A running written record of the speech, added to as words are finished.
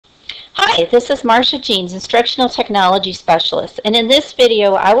Hi, this is Marcia Jeans, Instructional Technology Specialist, and in this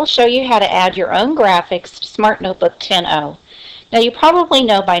video I will show you how to add your own graphics to Smart Notebook 10.0. Now you probably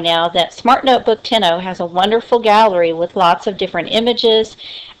know by now that Smart Notebook 10.0 has a wonderful gallery with lots of different images,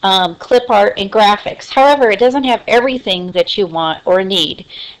 clip art, and graphics. However, it doesn't have everything that you want or need.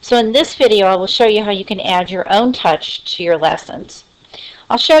 So in this video I will show you how you can add your own touch to your lessons.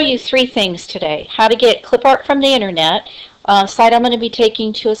 I'll show you three things today: how to get clip art from the internet. Site I'm going to be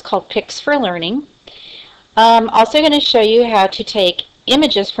taking to is called Pix4Learning. I'm also going to show you how to take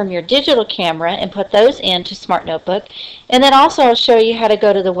images from your digital camera and put those into Smart Notebook, and then also I'll show you how to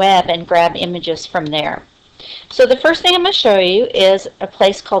go to the web and grab images from there. So the first thing I'm going to show you is a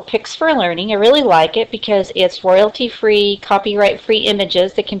place called Pix4Learning. I really like it because it's royalty-free, copyright-free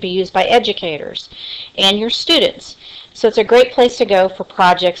images that can be used by educators and your students. So it's a great place to go for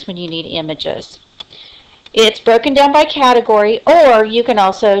projects when you need images. It's broken down by category, or you can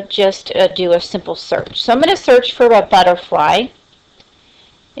also just do a simple search. So I'm going to search for a butterfly,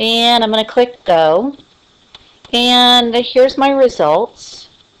 and I'm going to click go, and here's my results.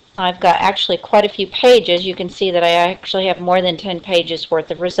 I've got actually quite a few pages. You can see that I actually have more than 10 pages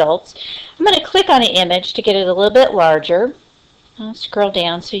worth of results. I'm going to click on an image to get it a little bit larger. I'll scroll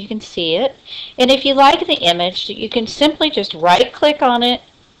down so you can see it. And if you like the image, you can simply just right click on it,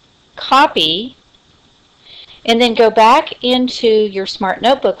 copy, and then go back into your Smart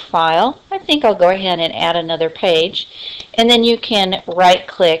Notebook file. I think I'll go ahead and add another page, and then you can right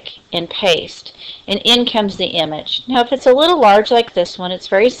click and paste, and in comes the image. Now if it's a little large like this one, it's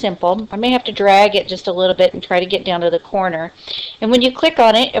very simple. I may have to drag it just a little bit and try to get down to the corner, and when you click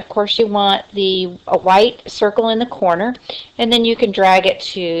on it, of course you want a white circle in the corner, and then you can drag it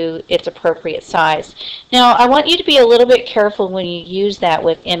to its appropriate size. Now I want you to be a little bit careful when you use that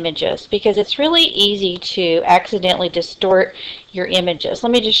with images, because it's really easy to accidentally distort your images.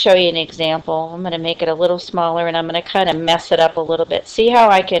 Let me just show you an example. I'm going to make it a little smaller, and I'm going to kind of mess it up a little bit. See how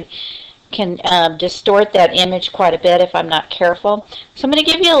I can distort that image quite a bit if I'm not careful? So I'm going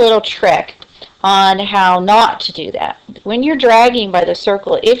to give you a little trick on how not to do that. When you're dragging by the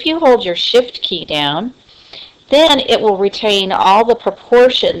circle, if you hold your shift key down, then it will retain all the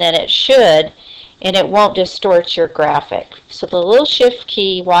proportion that it should, and it won't distort your graphic. So the little shift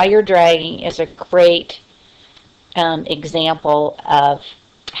key while you're dragging is a great example of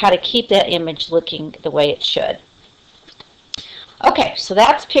how to keep that image looking the way it should. Okay, so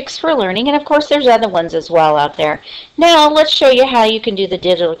that's Pix4Learning, and of course there's other ones as well out there. Now let's show you how you can do the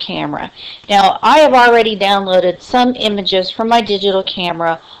digital camera. Now I have already downloaded some images from my digital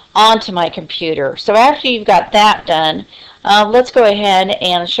camera onto my computer. So after you've got that done, let's go ahead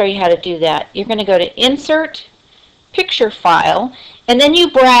and show you how to do that. You're going to go to Insert, Picture File, and then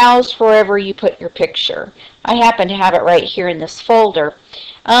you browse wherever you put your picture. I happen to have it right here in this folder.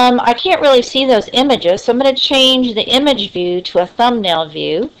 I can't really see those images, so I'm going to change the image view to a thumbnail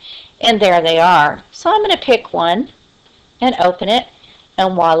view, and there they are. So I'm going to pick one and open it,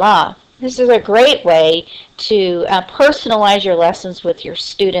 and voila. This is a great way to personalize your lessons with your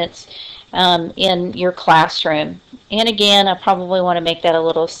students in your classroom. And again, I probably want to make that a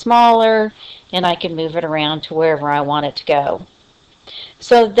little smaller, and I can move it around to wherever I want it to go.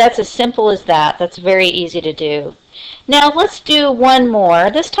 So that's as simple as that. That's very easy to do. Now let's do one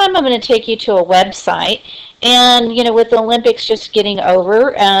more. This time I'm going to take you to a website, and with the Olympics just getting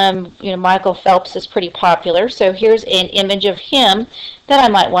over, Michael Phelps is pretty popular, so here's an image of him that I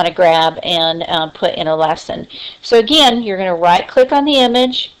might want to grab and put in a lesson. So again, you're going to right click on the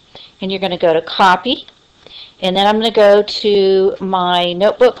image, and you're going to go to copy, and then I'm going to go to my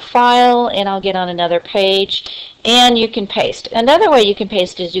notebook file, and I'll get on another page, and you can paste. Another way you can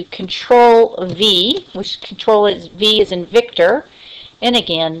paste is you Control V, which V is in Victor, and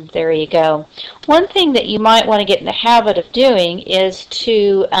again, there you go. One thing that you might want to get in the habit of doing is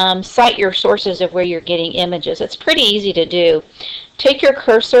to cite your sources of where you're getting images. It's pretty easy to do. Take your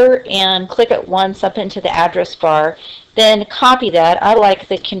cursor and click it once up into the address bar, then copy that. I like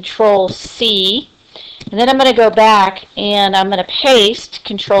the Control C. And then I'm going to go back and I'm going to paste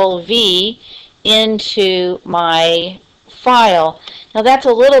Control V into my file. Now that's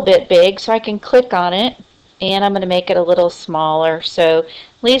a little bit big, so I can click on it, and I'm going to make it a little smaller, so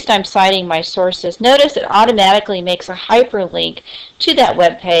at least I'm citing my sources. Notice it automatically makes a hyperlink to that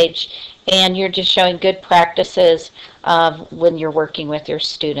web page, and you're just showing good practices when you're working with your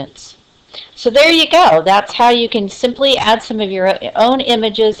students. So there you go. That's how you can simply add some of your own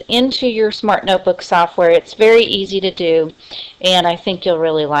images into your Smart Notebook software. It's very easy to do, and I think you'll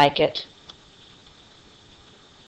really like it.